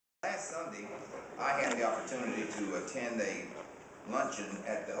Sunday, I had the opportunity to attend a luncheon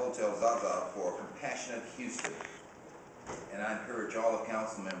at the Hotel Zaza for Compassionate Houston. And I encourage all the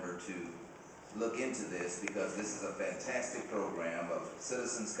council members to look into this, because this is a fantastic program of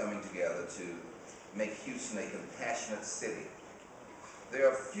citizens coming together to make Houston a compassionate city. There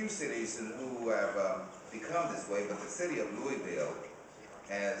are few cities who have become this way, but the city of Louisville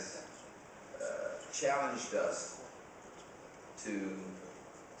has challenged us to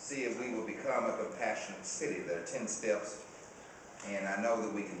see if we will become a compassionate city. There are 10 steps, and I know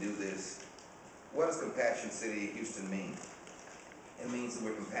that we can do this. What does Compassionate City Houston mean? It means that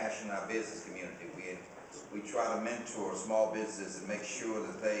we're compassionate in our business community. We try to mentor small businesses and make sure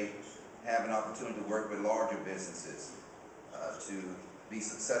that they have an opportunity to work with larger businesses to be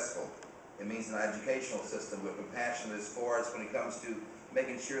successful. It means in our educational system, we're compassionate as far as when it comes to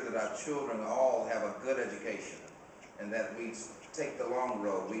making sure that our children all have a good education, and that we take the long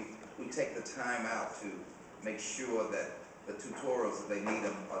road. We take the time out to make sure that the tutorials that they need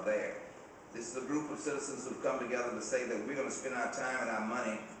are there. This is a group of citizens who've come together to say that we're going to spend our time and our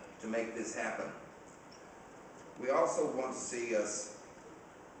money to make this happen. We also want to see us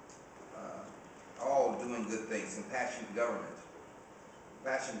all doing good things. Compassionate government.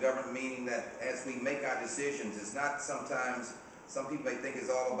 Compassionate government meaning that as we make our decisions, it's not sometimes, some people may think it's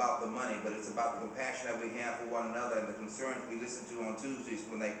all about the money, but it's about the compassion that we have for one another and the concerns we listen to on Tuesdays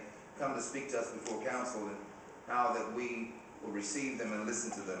when they come to speak to us before council, and how that we will receive them and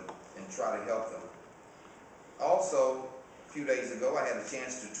listen to them and try to help them. Also, a few days ago, I had a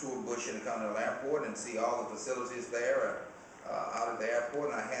chance to tour Bush Intercontinental Airport and see all the facilities there out at the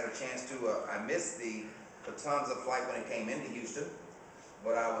airport, and I had a chance to, I missed the Lufthansa flight when it came into Houston,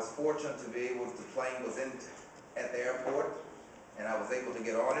 but I was fortunate to be able to, the plane was at the airport, and I was able to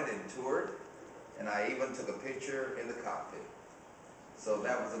get on it and tour it, and I even took a picture in the cockpit. So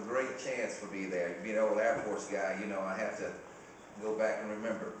that was a great chance for me there. Being an old Air Force guy, you know, I had to go back and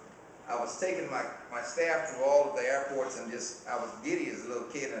remember. I was taking my staff through all of the airports, and I was giddy as a little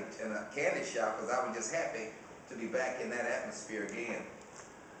kid in a candy shop, because I was just happy to be back in that atmosphere again.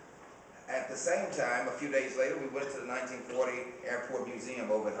 At the same time, a few days later, we went to the 1940 Airport Museum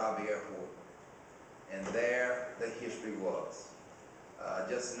over at Hobby Airport, and there the history was.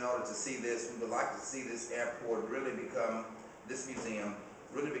 Just in order to see this, we would like to see this airport really become, this museum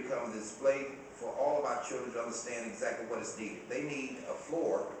really become a display for all of our children to understand exactly what is needed. They need a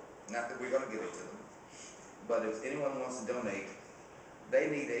floor, not that we're going to give it to them, but if anyone wants to donate, they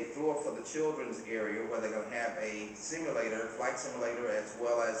need a floor for the children's area where they're going to have a simulator, flight simulator, as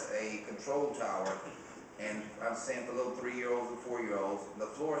well as a control tower. And I'm saying for little 3-year-olds and 4-year-olds, the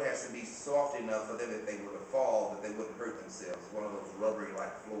floor has to be soft enough for them if they were to fall, that they wouldn't hurt themselves. One of those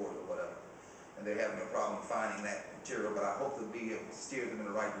rubbery-like floors or whatever. And they're having a problem finding that material, but I hope that we have steered them in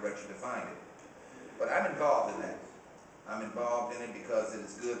the right direction to find it. But I'm involved in that. I'm involved in it because it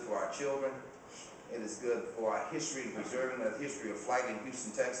is good for our children. It is good for our history, preserving the history of flight in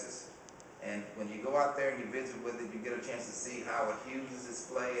Houston, Texas. And when you go out there and you visit with it, you get a chance to see how it Hughes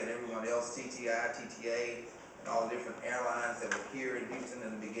display and everyone else, TTI, TTA, and all the different airlines that were here in Houston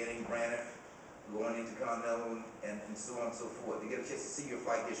in the beginning, Braniff, going into Continental, and so on and so forth. You get a chance to see your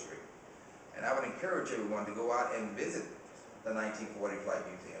flight history. And I would encourage everyone to go out and visit the 1940 Flight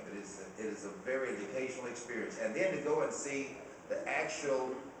Museum. It is a very educational experience. And then to go and see the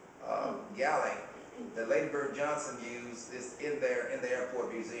actual galley that Lady Bird Johnson used is in the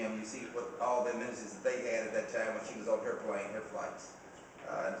airport museum. You see what all the amenities that they had at that time when she was on her plane, her flights.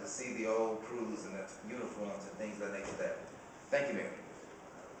 And to see the old crews and the uniforms and things of that nature there. Thank you, Mayor.